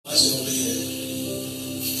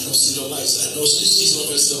don't see no lights. I know she's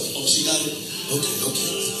on herself. Oh, she got it? Okay.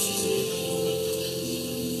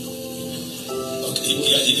 Okay,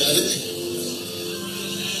 you got it?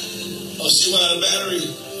 Oh, she went out of battery?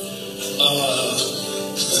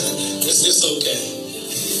 It's okay.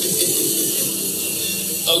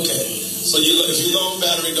 Okay. So if you're low on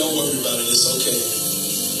battery, don't worry about it. It's okay.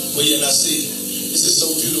 But yeah, now see, this is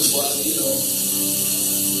so beautiful.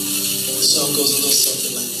 The song goes a little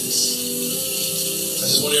something like this. I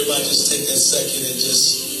just want everybody to just take that second and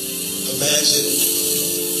just imagine,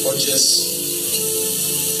 or just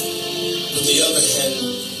with the other hand,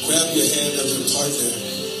 grab your hand of your partner,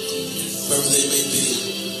 wherever they may be.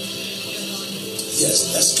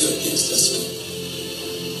 Yes, that's good. Yes, that's good.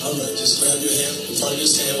 All right, just grab your hand, your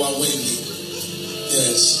partner's hand while waving.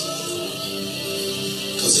 Yes.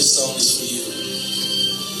 Because this song is for you.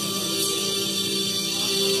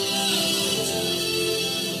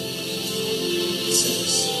 It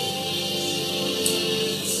says,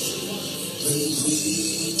 when we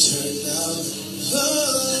turn out the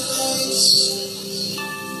lights,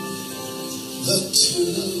 the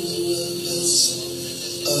two of us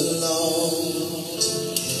alone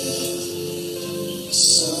together,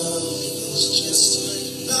 something's just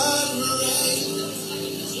not right.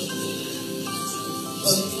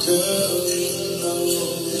 But girl, you know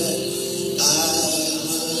that I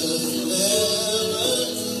would never,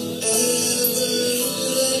 ever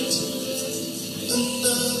let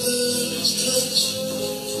another's touch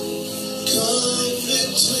come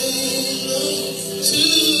between the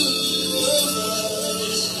two of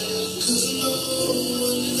us, 'cause no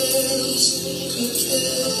one else could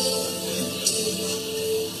ever take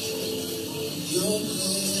your place.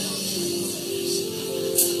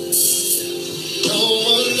 No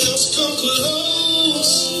one else come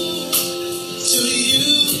close to you.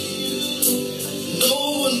 No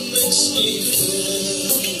one makes me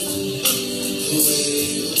feel the way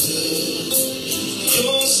you do.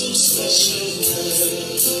 You're so special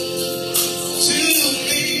to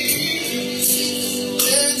me,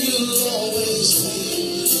 and you'll always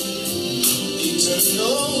be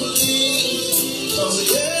eternally. 'Cause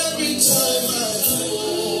every time I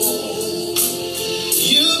hold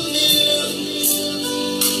you near,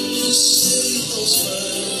 you say those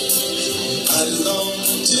words I long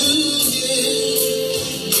to hear.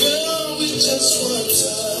 Girl, with just one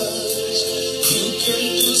touch, you can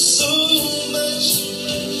do so much.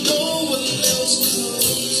 No one else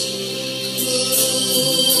comes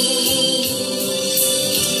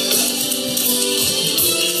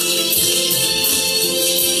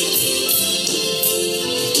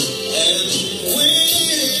And when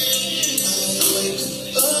I wake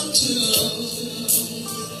up to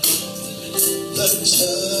the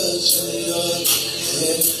touch of your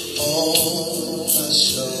head on my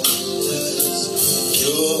shoulders,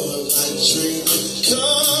 you're my dream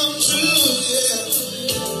come true, yeah.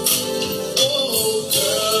 Oh,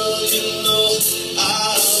 girl, you know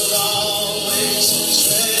I'll always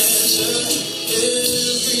treasure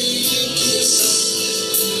every kiss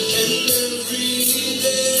and every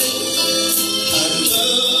day. I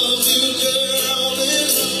love you, girl, in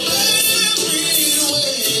every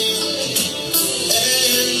way,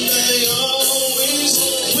 and I always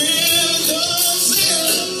will, 'cause in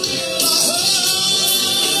my heart,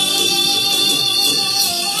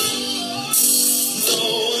 no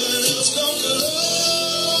one else come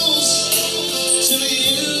close to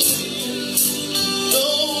you. No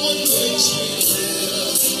one makes me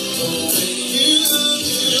feel the way you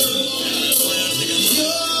do.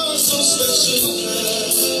 You're so special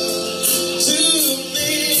to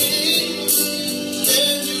me,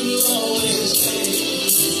 and you'll always be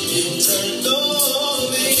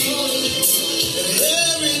eternally. And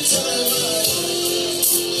every time I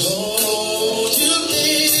hold you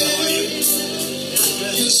near,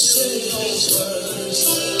 you say those words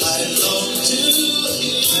I long to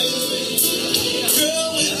hear. Girl,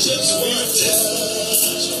 with just one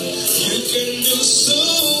touch, you can do so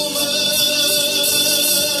much.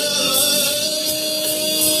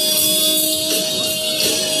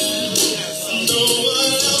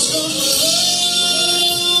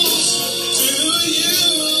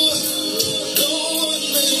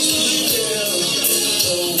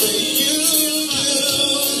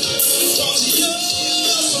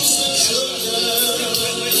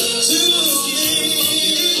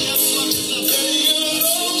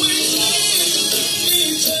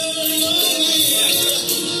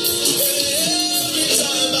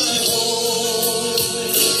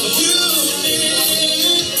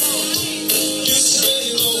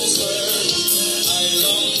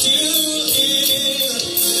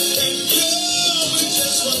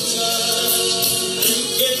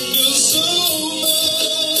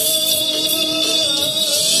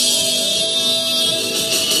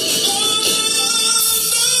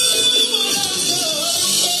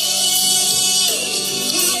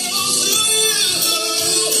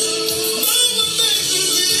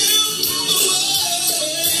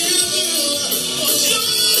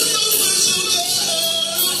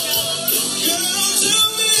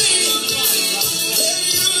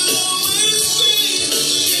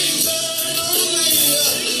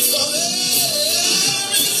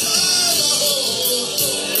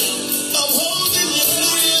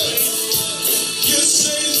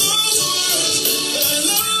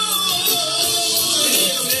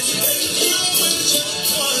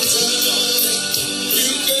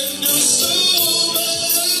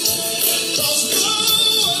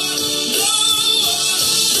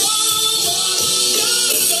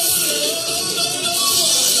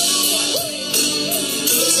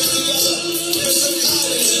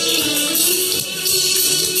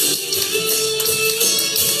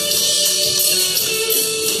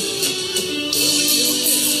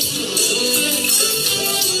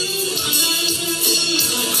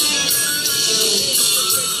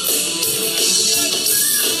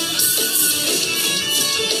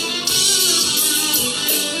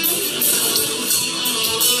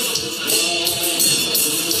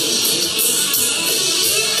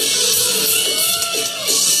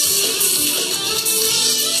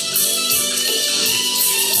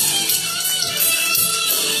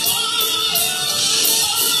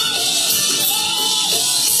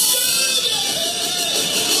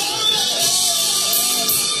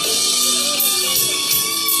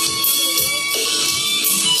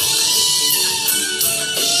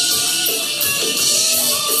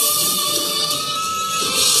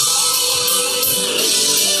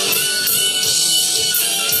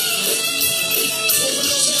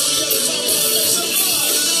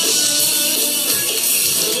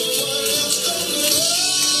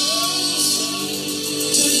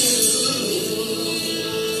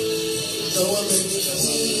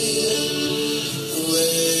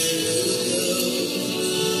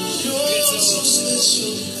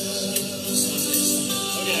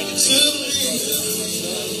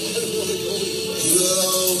 You'll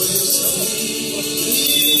always be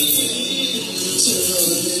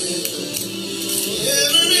eternally.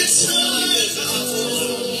 Every time I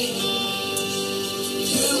hold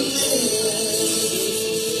your name,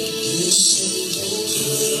 you sing those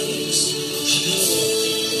words.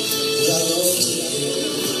 I long to hear,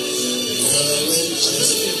 girl, with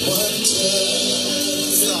just one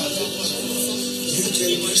touch, you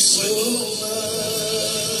gave me so much.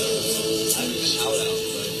 Shout out.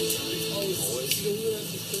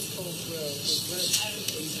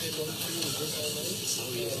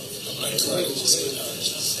 I'm like, right, just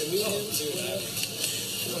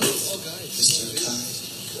Mr. Kai,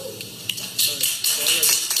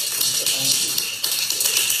 Mr. Austin,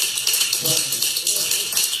 Rodney,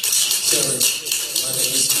 Derek, my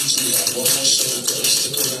name is BG. I have one more show to go.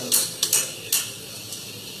 Stick around.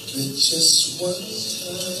 With just one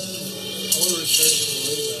time,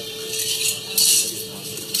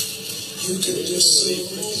 you can do so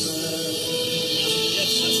much.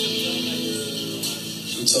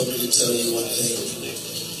 He told me to tell you one thing.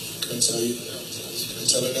 Can I tell you? Can I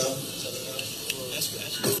tell her now?